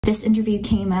This interview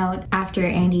came out after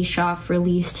Andy Shauf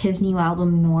released his new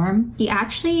album, Norm. He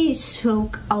actually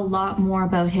spoke a lot more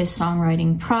about his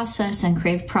songwriting process and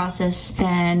creative process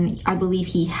than I believe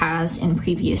he has in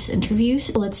previous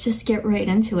interviews. Let's just get right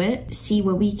into it, see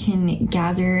what we can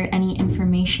gather, any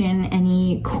information,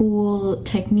 any cool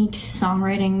techniques,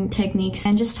 songwriting techniques,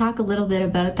 and just talk a little bit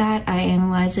about that. I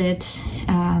analyze it,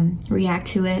 react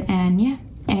to it, and yeah.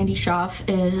 Andy Shauf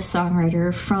is a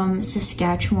songwriter from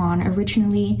Saskatchewan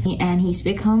originally, and he's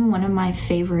become one of my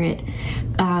favorite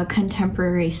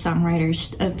contemporary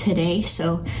songwriters of today,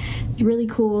 so really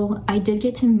cool. I did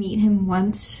get to meet him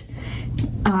once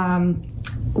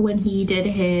when he did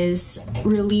his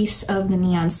release of the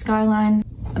Neon Skyline.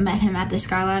 I met him at the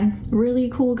Skyline. Really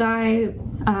cool guy.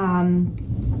 I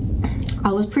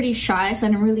was pretty shy, so I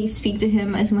didn't really speak to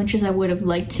him as much as I would have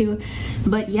liked to,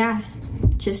 but yeah,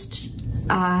 just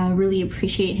really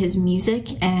appreciate his music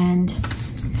and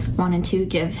wanted to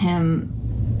give his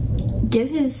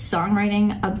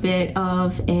songwriting a bit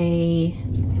of a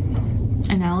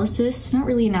analysis, not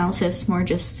really analysis, more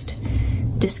just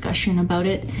discussion about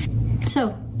it.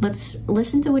 So let's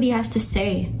listen to what he has to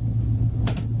say.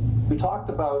 We talked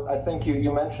about, I think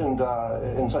you mentioned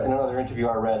in another interview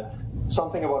I read,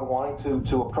 something about wanting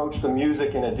to approach the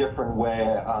music in a different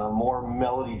way, more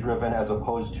melody driven as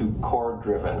opposed to chord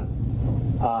driven.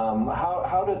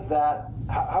 How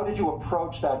did you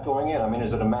approach that going in? I mean,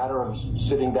 is it a matter of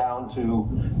sitting down to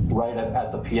write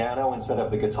at the piano instead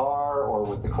of the guitar, or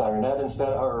with the clarinet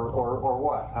instead, or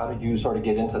what? How did you sort of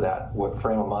get into that? What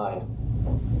frame of mind?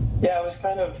 Yeah, it was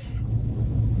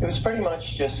pretty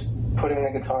much just putting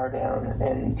the guitar down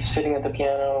and sitting at the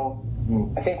piano.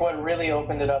 I think what really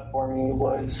opened it up for me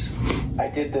was I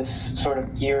did this sort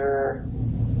of gear,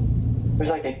 it was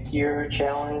like a gear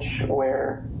challenge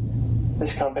where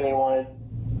this company wanted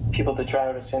people to try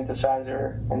out a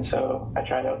synthesizer, and so I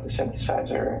tried out the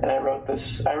synthesizer, and I wrote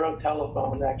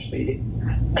Telephone, actually,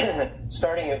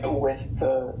 starting it with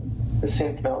the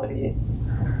synth melody.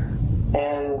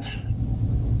 And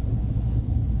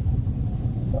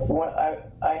what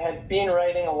I had been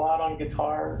writing a lot on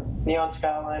guitar. Neon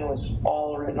Skyline was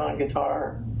all written on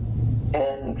guitar,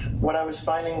 and what I was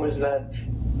finding was that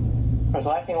I was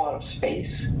lacking a lot of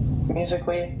space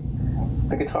musically.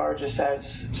 The guitar just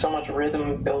has so much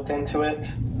rhythm built into it,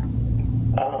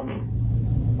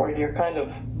 where you're kind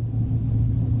of,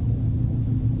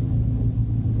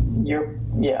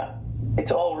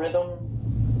 it's all rhythm,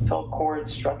 it's all chord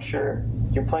structure.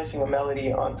 You're placing a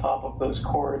melody on top of those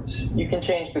chords. You can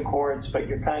change the chords, but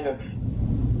you're kind of,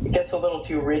 it gets a little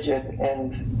too rigid.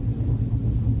 And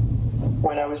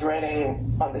when I was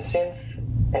writing on the synth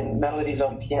and melodies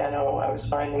on piano, I was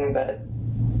finding that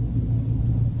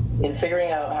in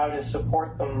figuring out how to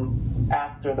support them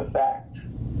after the fact,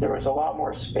 there was a lot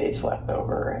more space left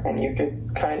over, and you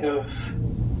could kind of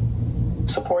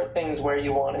support things where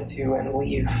you wanted to and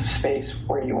leave space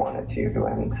where you wanted to.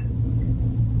 And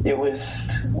it was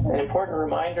an important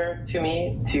reminder to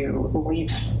me to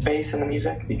leave space in the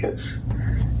music, because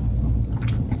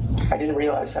I didn't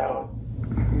realize how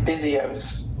busy I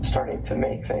was starting to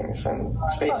make things, and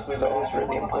space was always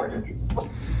really important.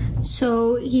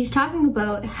 So he's talking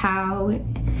about how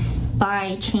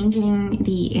by changing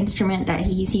the instrument that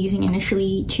he's using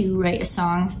initially to write a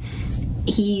song,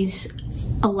 he's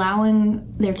allowing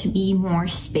there to be more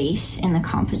space in the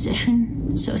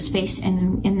composition, so space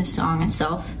in the song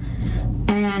itself.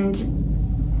 And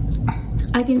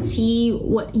I can see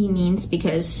what he means,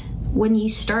 because when you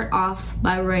start off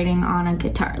by writing on a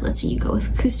guitar, let's say you go with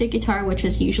acoustic guitar, which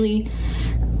is usually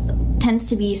tends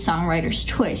to be songwriter's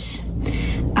choice,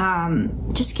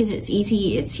 just because it's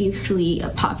easy. It's usually a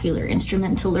popular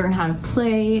instrument to learn how to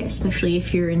play, especially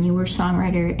if you're a newer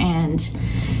songwriter, and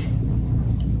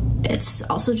it's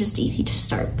also just easy to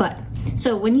start. But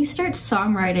so when you start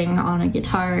songwriting on a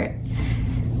guitar,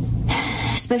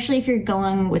 especially if you're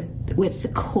going with the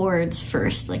chords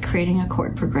first, like creating a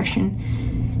chord progression,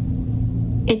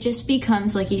 it just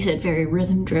becomes, like you said, very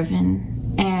rhythm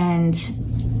driven. And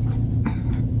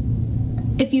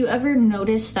if you ever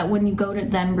notice that when you go to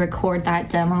then record that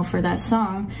demo for that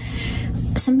song,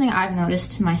 something I've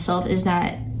noticed to myself is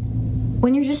that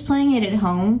when you're just playing it at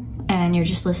home and you're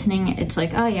just listening, it's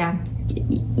like, oh yeah,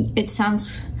 it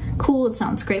sounds cool, it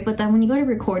sounds great. But then when you go to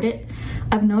record it,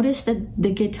 I've noticed that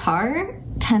the guitar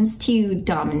tends to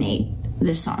dominate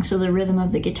the song. So the rhythm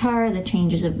of the guitar, the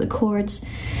changes of the chords,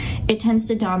 it tends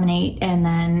to dominate, and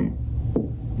then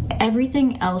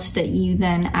everything else that you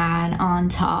then add on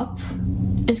top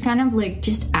is kind of like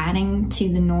just adding to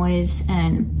the noise.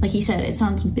 And like you said, it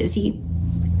sounds busy,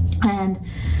 And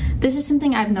this is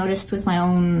something I've noticed with my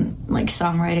own like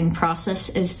songwriting process,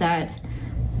 is that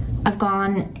I've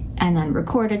gone and then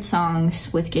recorded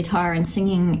songs with guitar and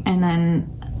singing, and then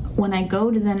when I go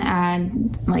to then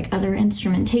add like other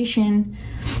instrumentation,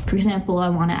 for example, I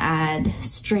want to add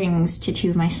strings to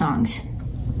 2 of my songs.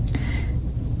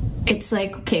 It's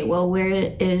like, okay, well, where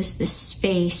is the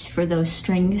space for those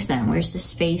strings then? Where's the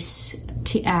space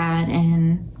to add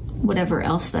and whatever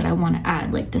else that I want to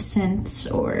add, like the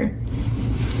synths or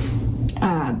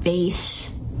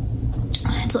bass?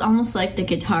 It's almost like the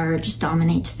guitar just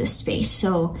dominates this space.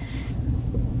 So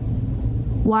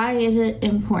why is it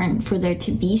important for there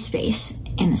to be space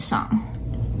in a song?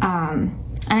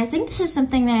 And I think this is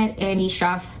something that Andy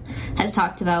Shauf has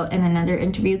talked about in another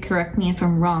interview. Correct me if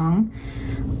I'm wrong.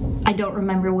 I don't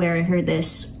remember where I heard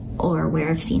this or where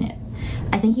I've seen it.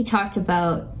 I think he talked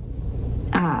about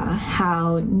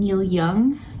how Neil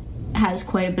Young has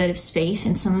quite a bit of space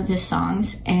in some of his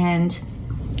songs and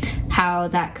how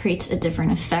that creates a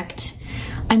different effect.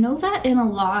 I know that in a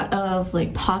lot of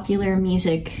like popular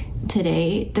music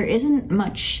today, there isn't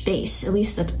much space, at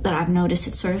least that I've noticed.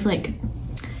 It's sort of like,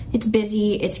 it's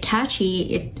busy, it's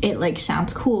catchy, it like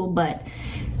sounds cool, but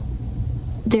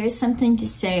there is something to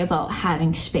say about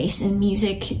having space in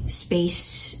music,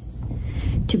 space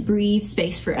to breathe,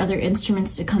 space for other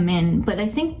instruments to come in. But I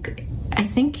think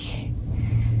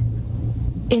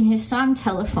in his song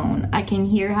Telephone, I can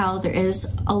hear how there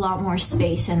is a lot more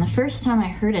space. And the first time I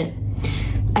heard it,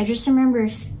 I just remember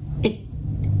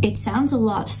it sounds a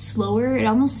lot slower. It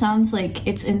almost sounds like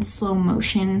it's in slow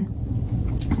motion,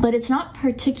 but it's not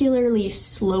particularly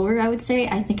slower, I would say.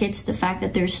 I think it's the fact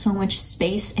that there's so much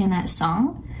space in that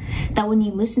song that when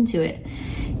you listen to it,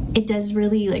 it does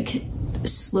really like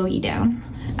slow you down.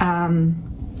 And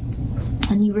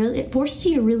it forces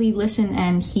you to really listen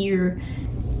and hear,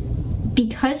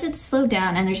 because it's slowed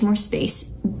down and there's more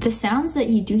space, the sounds that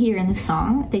you do hear in the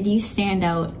song, they do stand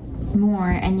out more,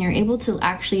 and you're able to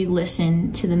actually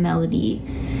listen to the melody.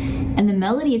 And the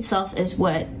melody itself is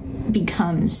what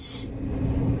becomes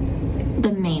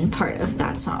the main part of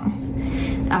that song.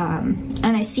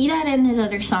 And I see that in his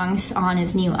other songs on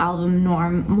his new album,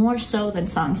 Norm, more so than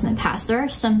songs in the past. There are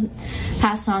some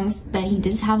past songs that he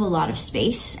does have a lot of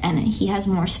space, and he has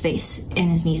more space in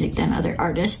his music than other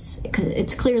artists, because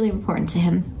it's clearly important to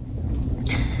him.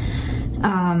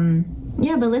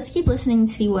 Yeah, but let's keep listening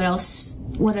to see what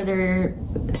other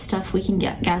stuff we can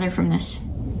gather from this.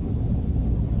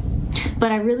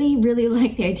 But I really, really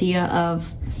like the idea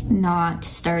of not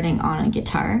starting on a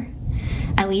guitar.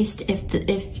 At least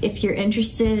if you're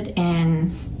interested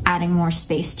in adding more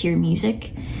space to your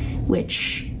music,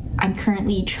 which I'm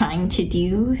currently trying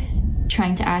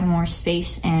to add more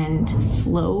space and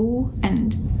flow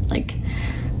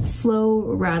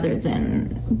rather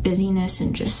than busyness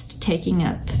and just taking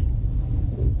up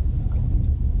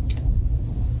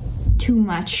too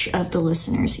much of the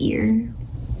listener's ear,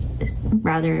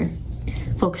 rather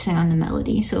focusing on the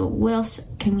melody. So what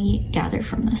else can we gather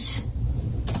from this?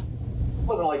 It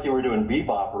wasn't like you were doing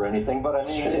bebop or anything, but I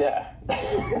mean, yeah.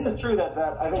 It is true that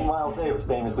I think Miles Davis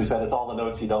famously said, "It's all the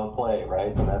notes you don't play,"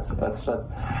 right? And that's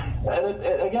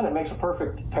and again, it makes a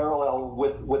perfect parallel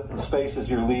with the spaces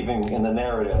you're leaving in the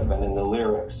narrative and in the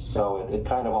lyrics. So it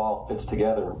kind of all fits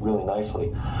together really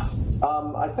nicely.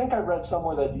 I think I read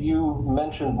somewhere that you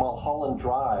mentioned Mulholland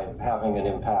Drive having an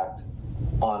impact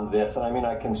on this, and I mean,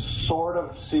 I can sort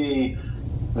of see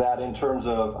that in terms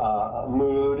of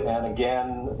mood and,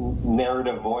 again,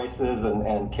 narrative voices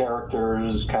and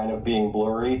characters kind of being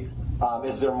blurry.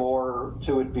 Is there more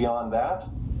to it beyond that?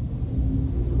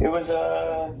 It was,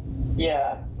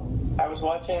 yeah. I was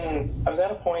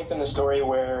at a point in the story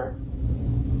where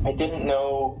I didn't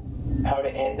know how to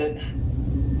end it.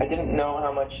 I didn't know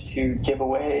how much to give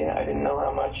away. I didn't know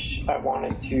how much I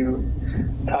wanted to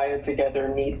tie it together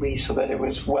neatly so that it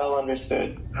was well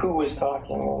understood who was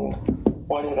talking and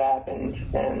what had happened.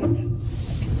 And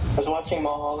I was watching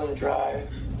Mulholland Drive,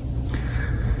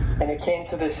 and it came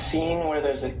to this scene where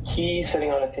there's a key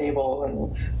sitting on a table,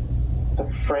 and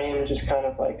the frame just kind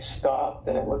of like stopped,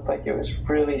 and it looked like it was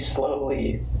really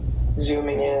slowly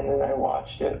zooming in, and I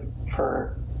watched it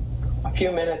for a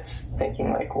few minutes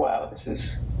thinking like, wow,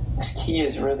 this key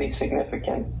is really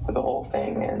significant to the whole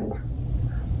thing, and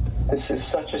this is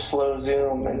such a slow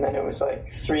zoom. And then it was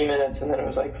like 3 minutes, and then it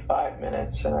was like 5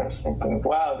 minutes, and I was thinking,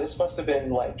 wow, this must have been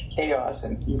like chaos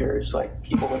in theaters. Like,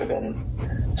 people would have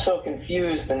been so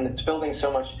confused, and it's building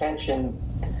so much tension.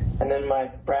 And then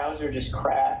my browser just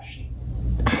crashed,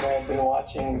 and I've been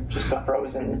watching just a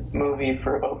frozen movie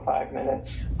for about 5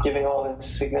 minutes, giving all this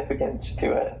significance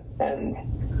to it. And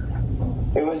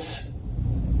it was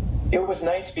it was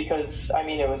nice because, I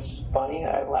mean, it was funny.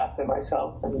 I laughed at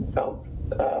myself and felt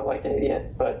like an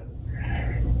idiot, but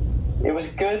it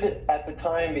was good at the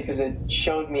time because it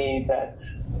showed me that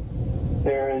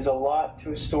there is a lot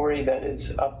to a story that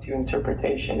is up to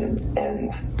interpretation,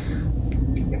 and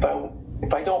if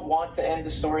I don't want to end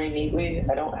the story neatly,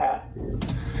 I don't have to.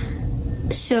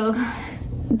 So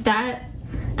that,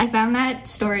 I found that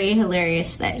story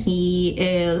hilarious, that he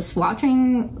is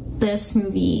watching this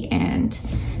movie and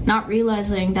not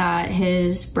realizing that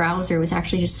his browser was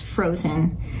actually just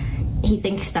frozen. He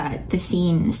thinks that the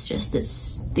scene is just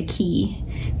the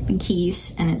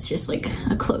keys, and it's just like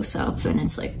a close-up, and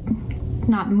it's like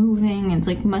not moving, and it's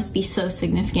like must be so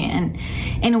significant, and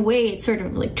in a way it sort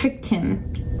of like tricked him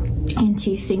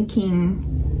into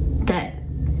thinking that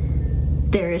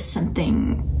there is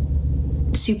something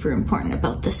super important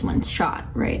about this one shot,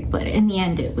 right? But in the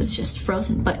end it was just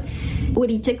frozen. But what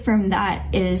he took from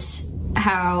that is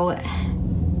how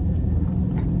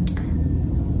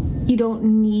you don't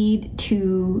need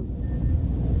to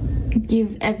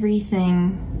give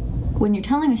everything when you're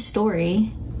telling a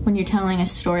story. When you're telling a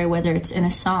story, whether it's in a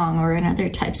song or in other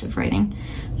types of writing,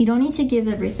 you don't need to give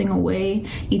everything away.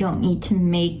 You don't need to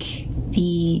make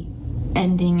the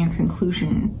ending or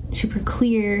conclusion super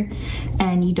clear,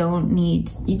 and you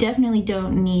definitely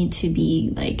don't need to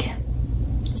be like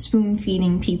spoon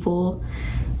feeding people.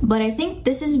 But I think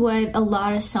this is what a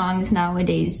lot of songs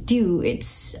nowadays do.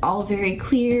 It's all very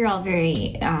clear, all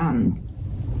very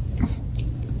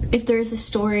if there's a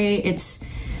story,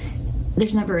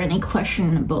 there's never any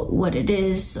question about what it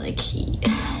is. Like,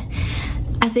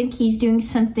 I think he's doing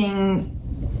something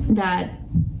that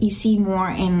you see more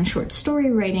in short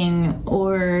story writing,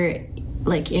 or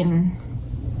like in,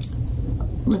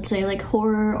 let's say, like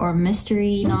horror or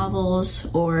mystery novels,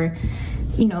 or,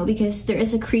 you know, because there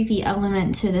is a creepy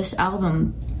element to this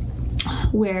album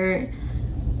where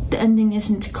the ending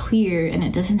isn't clear, and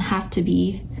it doesn't have to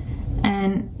be.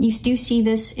 And you do see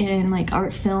this in like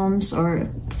art films or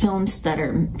films that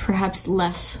are perhaps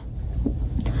less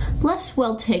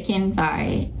well taken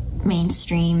by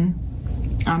mainstream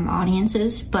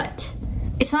audiences, but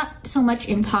it's not so much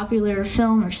in popular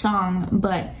film or song.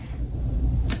 But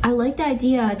I like the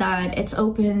idea that it's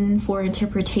open for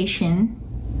interpretation.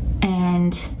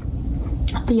 And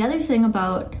the other thing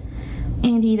about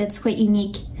Andy that's quite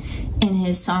unique in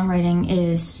his songwriting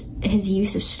is his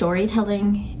use of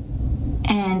storytelling.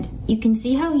 And you can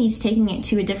see how he's taking it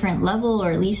to a different level,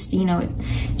 or at least, you know,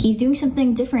 he's doing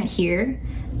something different here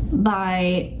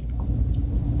by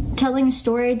telling a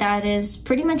story that is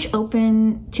pretty much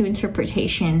open to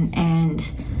interpretation. And,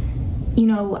 you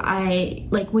know, I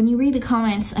like when you read the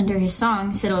comments under his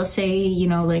songs, it'll say, you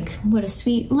know, like, what a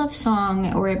sweet love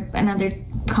song, or another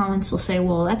comments will say,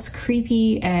 well, that's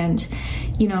creepy. And,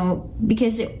 you know,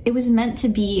 because it was meant to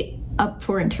be up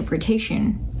for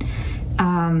interpretation.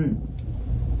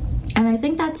 And I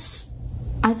think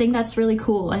that's really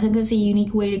cool. I think that's a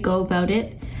unique way to go about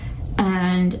it.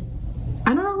 And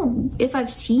I don't know if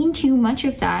I've seen too much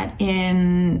of that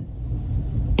in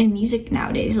music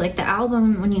nowadays. Like the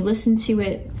album, when you listen to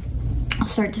it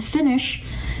start to finish,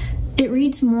 it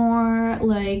reads more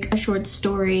like a short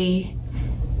story,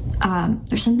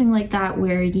 or something like that,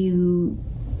 where you're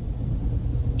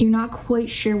not quite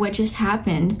sure what just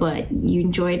happened, but you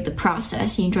enjoyed the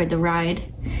process, you enjoyed the ride.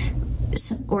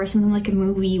 Or something like a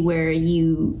movie where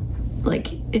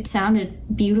it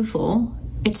sounded beautiful.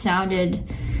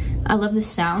 I love the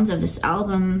sounds of this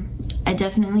album. I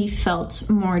definitely felt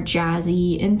more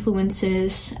jazzy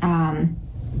influences. I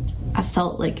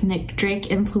felt like Nick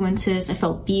Drake influences. I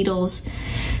felt Beatles.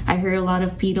 I heard a lot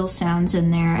of Beatles sounds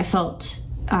in there. I felt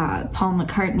Paul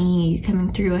McCartney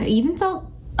coming through. I even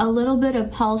felt a little bit of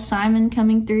Paul Simon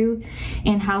coming through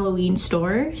in Halloween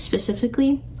Store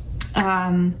specifically.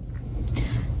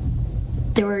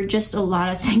 There were just a lot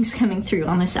of things coming through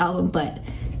on this album, but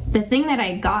the thing that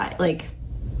I got, like,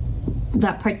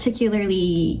 that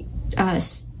particularly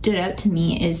stood out to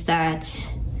me is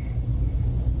that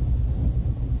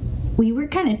we were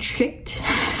kind of tricked.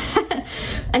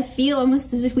 I feel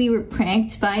almost as if we were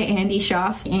pranked by Andy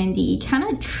Shauf. Andy kind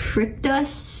of tricked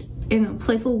us in a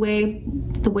playful way,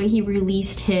 the way he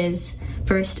released his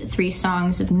first 3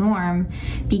 songs of Norm,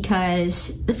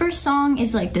 because the first song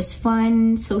is like this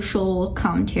fun social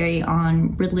commentary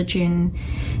on religion.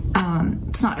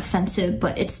 It's not offensive,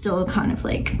 but it's still kind of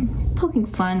like poking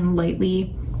fun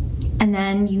lightly. And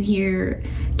then you hear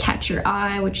Catch Your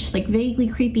Eye, which is like vaguely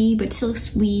creepy but still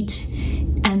sweet.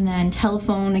 And then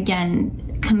Telephone,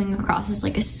 again, coming across as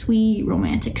like a sweet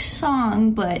romantic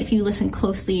song, but if you listen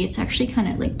closely, it's actually kind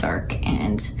of like dark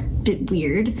and a bit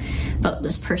weird about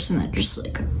this person that just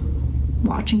like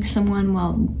watching someone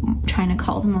while trying to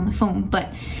call them on the phone.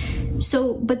 But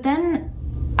then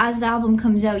as the album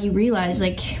comes out, you realize,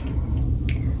 like,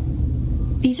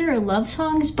 these are love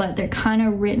songs, but they're kind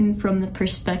of written from the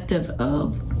perspective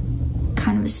of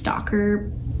kind of a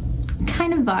stalker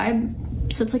kind of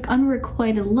vibe. So it's like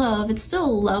unrequited love. It's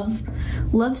still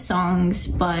love songs,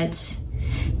 but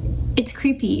it's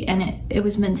creepy, and it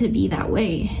was meant to be that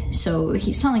way. So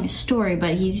he's telling a story,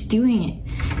 but he's doing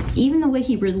it. Even the way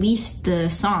he released the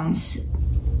songs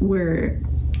were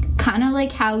kind of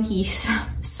like how he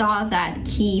saw that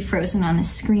key frozen on a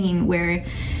screen, where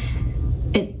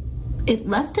it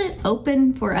left it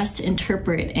open for us to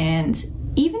interpret. And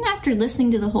even after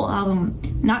listening to the whole album,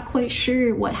 not quite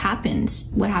sure what happens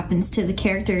to the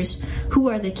characters. Who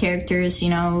are the characters?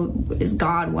 You know, is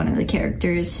God one of the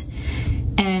characters?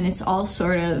 And it's all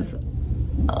sort of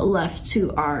left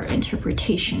to our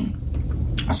interpretation.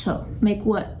 So make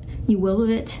what you will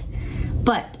of it.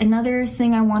 But another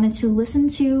thing I wanted to listen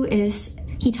to is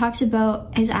he talks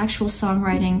about his actual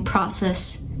songwriting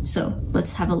process. So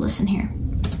let's have a listen here.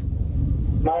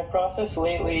 My process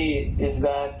lately is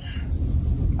that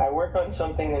I work on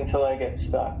something until I get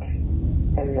stuck.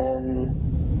 And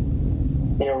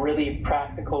then, in a really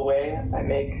practical way, I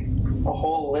make a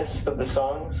whole list of the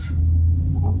songs.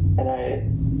 And I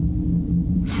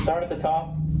start at the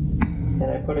top, and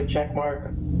I put a check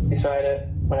mark beside it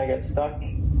when I get stuck.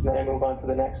 Then I move on to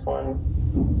the next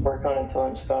one, work on it until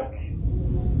I'm stuck.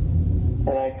 And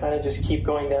I kind of just keep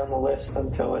going down the list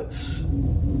until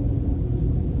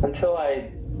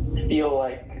I feel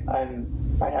like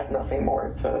I have nothing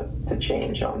more to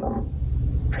change on them.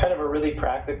 It's kind of a really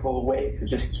practical way to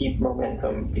just keep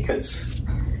momentum, because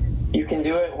you can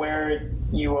do it where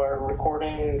you are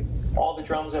recording all the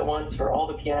drums at once or all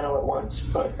the piano at once,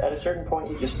 but at a certain point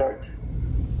you just start,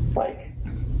 like,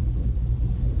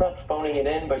 not phoning it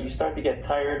in, but you start to get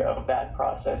tired of that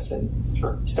process and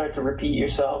you start to repeat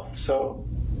yourself. So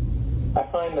I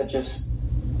find that just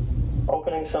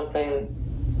opening something,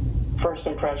 first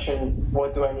impression,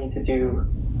 what do I need to do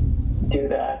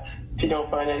that. If you don't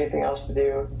find anything else to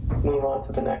do, move on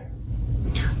to the next.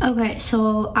 Okay,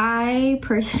 so I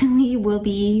personally will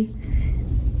be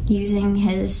using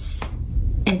his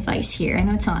advice here. I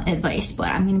know it's not advice, but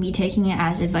I'm going to be taking it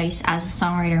as advice as a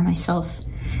songwriter myself.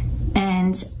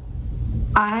 And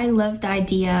I love the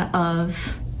idea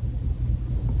of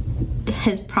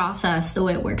his process, the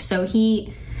way it works. So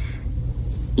he's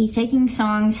taking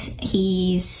songs,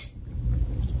 he's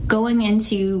going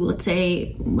into, let's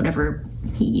say, whatever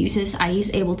he uses. I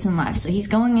use Ableton Live. So he's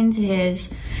going into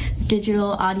his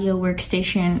digital audio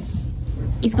workstation.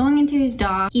 He's going into his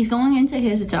DAW.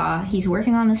 He's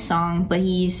working on the song, but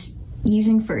he's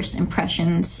using first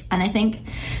impressions. And I think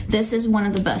this is one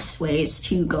of the best ways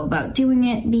to go about doing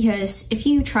it, because if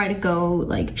you try to go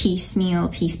like piecemeal,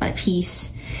 piece by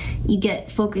piece, you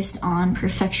get focused on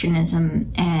perfectionism,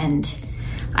 and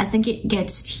I think it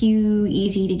gets too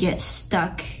easy to get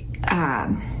stuck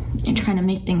in trying to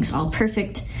make things all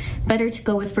perfect. Better to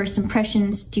go with first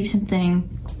impressions, do something.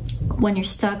 When you're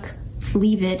stuck,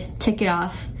 leave it, tick it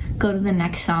off, go to the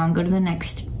next song, go to the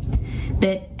next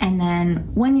bit, and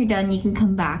then when you're done, you can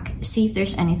come back, see if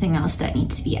there's anything else that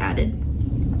needs to be added.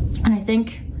 And I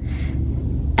think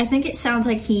it sounds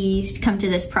like he's come to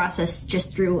this process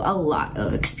just through a lot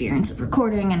of experience of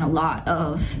recording and a lot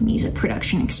of music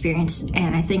production experience.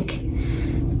 And I think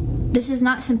this is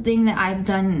not something that I've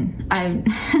done,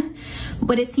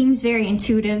 but it seems very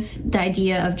intuitive, the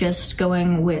idea of just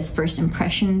going with first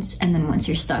impressions, and then once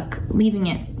you're stuck, leaving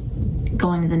it,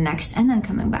 going to the next, and then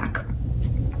coming back.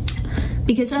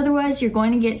 Because otherwise you're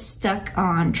going to get stuck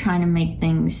on trying to make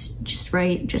things just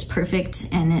right, just perfect,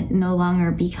 and it no longer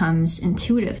becomes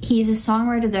intuitive. He's a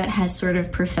songwriter that has sort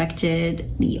of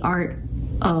perfected the art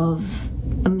of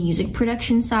a music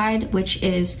production side, which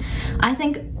is, I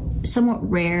think, somewhat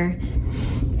rare,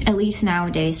 at least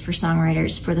nowadays, for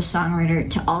songwriters, for the songwriter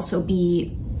to also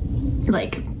be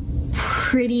like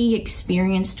pretty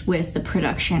experienced with the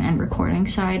production and recording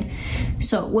side.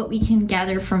 So what we can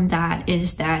gather from that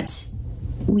is that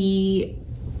we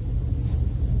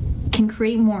can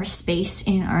create more space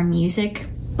in our music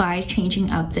by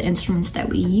changing up the instruments that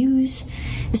we use,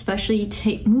 especially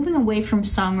moving away from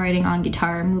songwriting on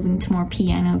guitar, moving to more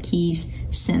piano keys,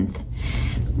 synth,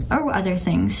 or other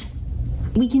things.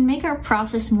 We can make our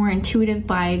process more intuitive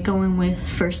by going with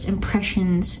first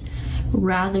impressions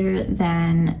rather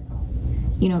than,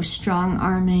 strong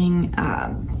arming.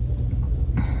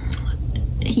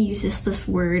 He uses this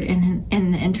word in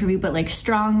the interview, but like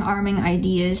strong arming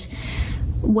ideas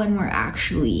when we're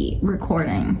actually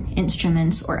recording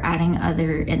instruments or adding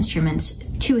other instruments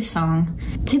to a song.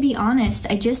 To be honest,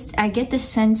 I get the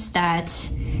sense that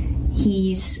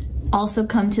he's also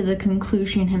come to the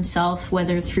conclusion himself,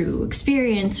 whether through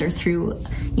experience or through,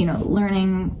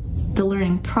 the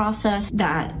learning process,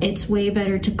 that it's way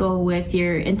better to go with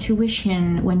your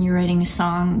intuition when you're writing a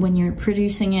song, when you're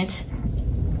producing it,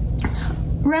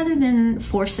 rather than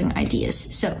forcing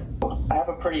ideas. So I have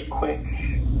a pretty quick,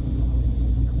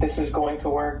 this is going to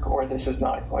work or this is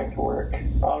not going to work.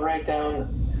 I'll write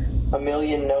down a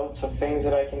million notes of things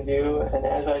that I can do, and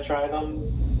as I try them,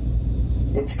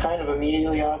 it's kind of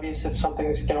immediately obvious if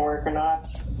something's going to work or not.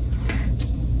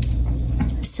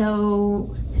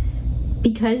 So,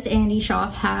 because Andy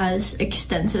Shauf has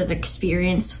extensive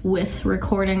experience with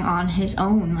recording on his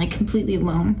own, like completely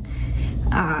alone,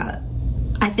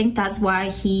 I think that's why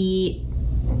he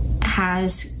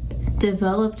has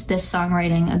developed this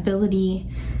songwriting ability.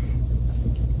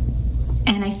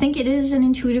 And I think it is an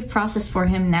intuitive process for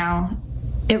him now.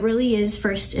 It really is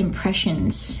first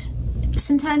impressions.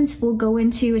 Sometimes we'll go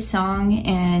into a song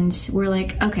and we're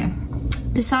like, okay,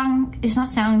 the song is not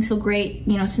sounding so great,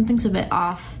 something's a bit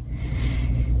off.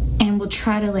 And we'll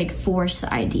try to force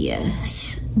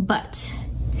ideas. But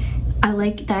I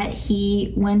like that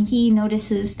when he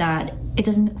notices that it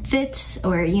doesn't fit,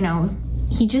 or,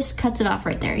 he just cuts it off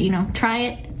right there. Try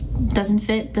it, doesn't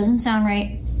fit, doesn't sound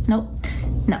right. Nope,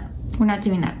 no, we're not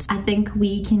doing that. I think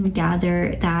we can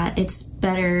gather that it's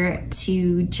better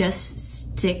to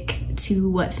just stick to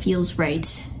what feels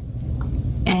right.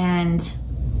 And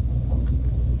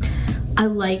I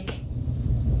like,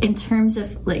 in terms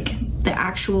of the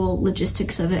actual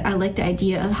logistics of it, I like the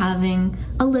idea of having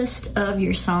a list of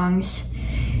your songs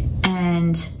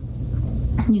and,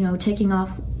 taking off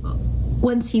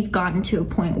once you've gotten to a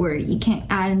point where you can't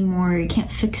add anymore, you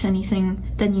can't fix anything,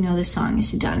 then the song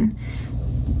is done.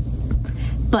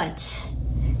 But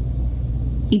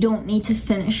you don't need to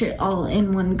finish it all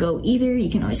in one go either.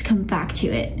 You can always come back to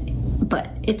it. But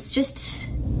it's just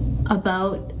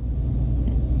about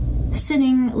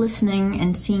sitting, listening,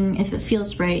 and seeing if it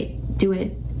feels right, do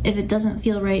it. If it doesn't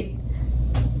feel right,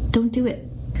 don't do it.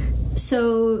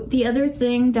 So the other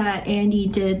thing that Andy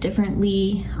did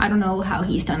differently, I don't know how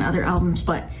he's done other albums,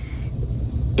 but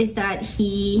is that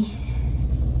he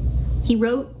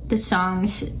wrote the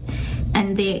songs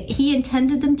and he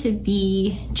intended them to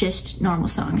be just normal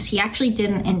songs. He actually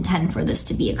didn't intend for this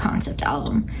to be a concept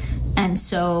album. And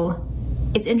so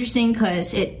it's interesting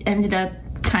because it ended up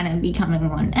kind of becoming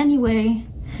one anyway.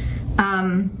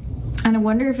 And I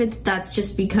wonder if that's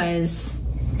just because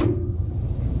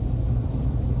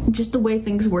just the way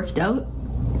things worked out.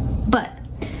 But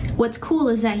what's cool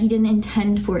is that he didn't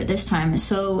intend for it this time.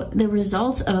 So the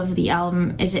result of the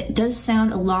album is it does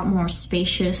sound a lot more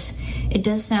spacious. It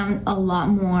does sound a lot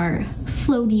more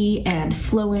floaty and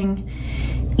flowing.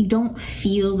 You don't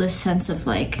feel the sense of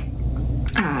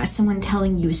someone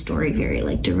telling you a story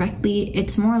very directly.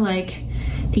 It's more like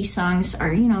these songs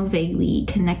are, vaguely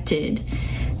connected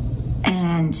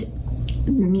and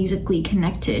musically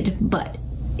connected, but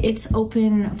it's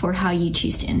open for how you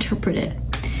choose to interpret it.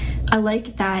 I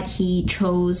like that he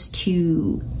chose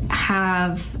to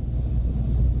have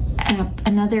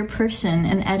another person,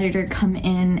 an editor, come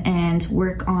in and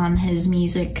work on his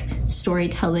music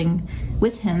storytelling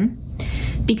with him,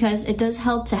 because it does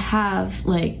help to have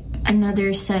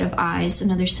another set of eyes,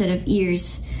 another set of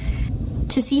ears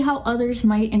to see how others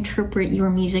might interpret your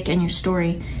music and your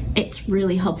story. It's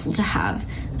really helpful to have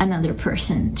another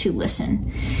person to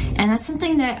listen. And that's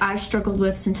something that I've struggled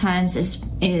with sometimes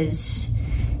is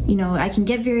I can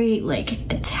get very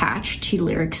attached to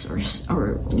lyrics or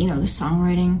the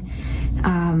songwriting.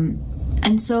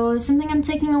 And so something I'm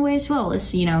taking away as well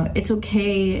is, it's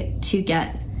okay to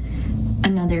get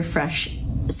another fresh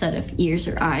set of ears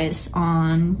or eyes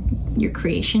on your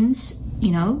creations,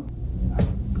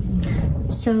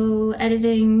 So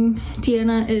editing,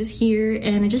 Deanna is here,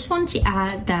 and I just wanted to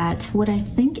add that what I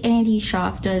think Andy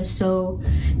Shauf does so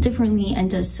differently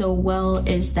and does so well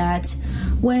is that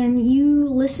when you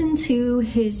listen to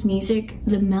his music,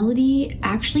 the melody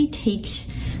actually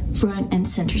takes front and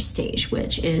center stage,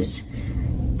 which is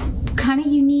kind of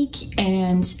unique,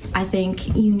 and I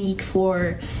think unique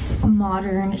for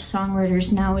modern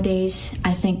songwriters nowadays.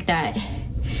 I think that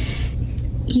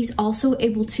he's also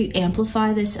able to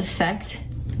amplify this effect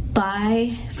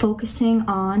by focusing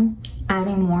on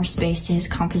adding more space to his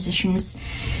compositions.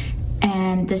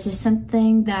 And this is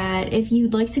something that if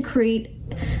you'd like to create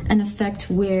an effect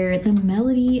where the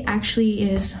melody actually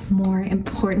is more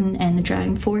important and the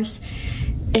driving force,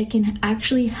 it can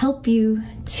actually help you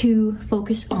to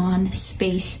focus on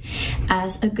space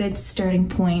as a good starting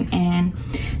point. And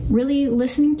really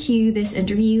listening to this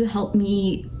interview helped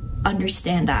me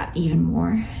understand that even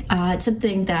more. It's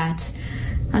something that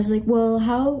I was like, well,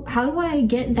 how do I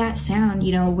get that sound,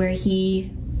 you know, where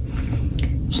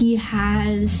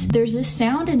there's this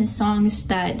sound in his songs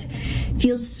that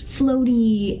feels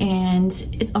floaty, and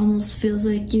it almost feels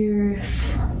like you're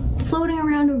floating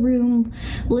around a room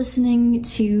listening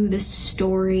to this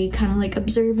story, kind of like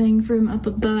observing from up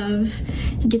above.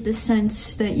 You get the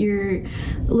sense that you're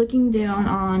looking down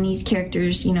on these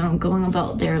characters, you know, going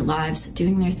about their lives,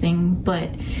 doing their thing, but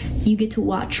you get to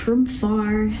watch from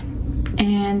far.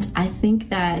 And I think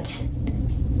that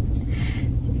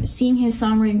seeing his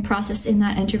songwriting process in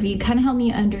that interview kind of helped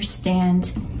me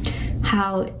understand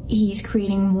how he's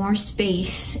creating more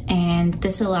space, and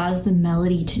this allows the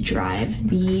melody to drive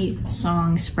the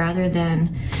songs rather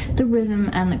than the rhythm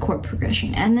and the chord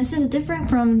progression. And this is different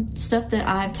from stuff that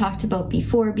I've talked about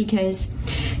before, because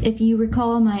if you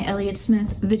recall my Elliott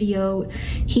Smith video,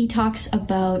 he talks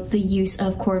about the use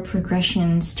of chord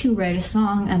progressions to write a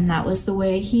song, and that was the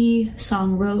way he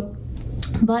song wrote.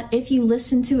 But if you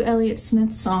listen to Elliott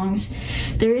Smith's songs,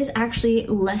 there is actually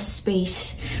less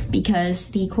space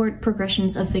because the chord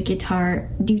progressions of the guitar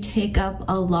do take up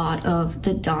a lot of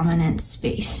the dominant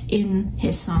space in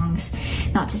his songs.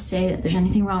 Not to say that there's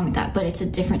anything wrong with that, but it's a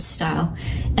different style.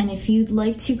 And if you'd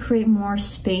like to create more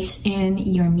space in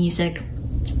your music,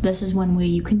 this is one way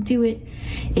you can do it,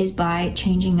 is by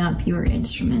changing up your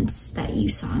instruments that you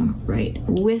songwrite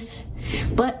with,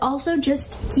 but also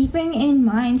just keeping in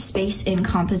mind space in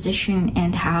composition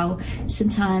and how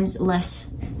sometimes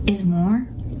less is more.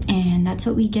 And that's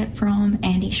what we get from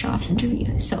Andy Shauf's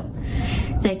interview. So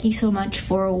thank you so much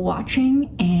for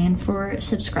watching and for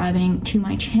subscribing to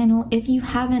my channel. If you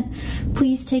haven't,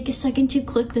 please take a second to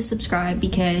click the subscribe,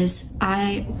 because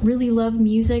I really love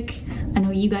music. I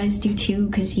know you guys do too,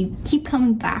 because you keep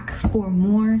coming back for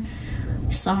more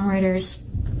songwriters,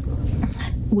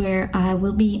 where I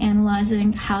will be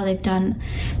analyzing how they've done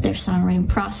their songwriting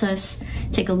process,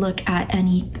 take a look at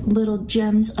any little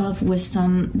gems of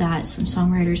wisdom that some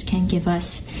songwriters can give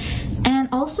us, and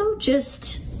also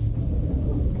just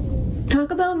talk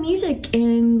about music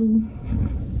and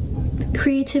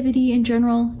creativity in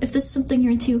general. If this is something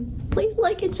you're into, please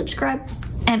like and subscribe,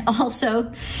 and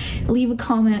also leave a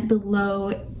comment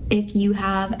below if you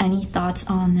have any thoughts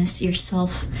on this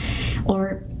yourself,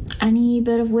 or any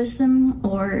bit of wisdom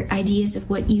or ideas of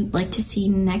what you'd like to see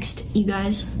next. You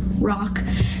guys rock,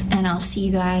 and I'll see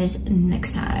you guys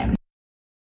next time.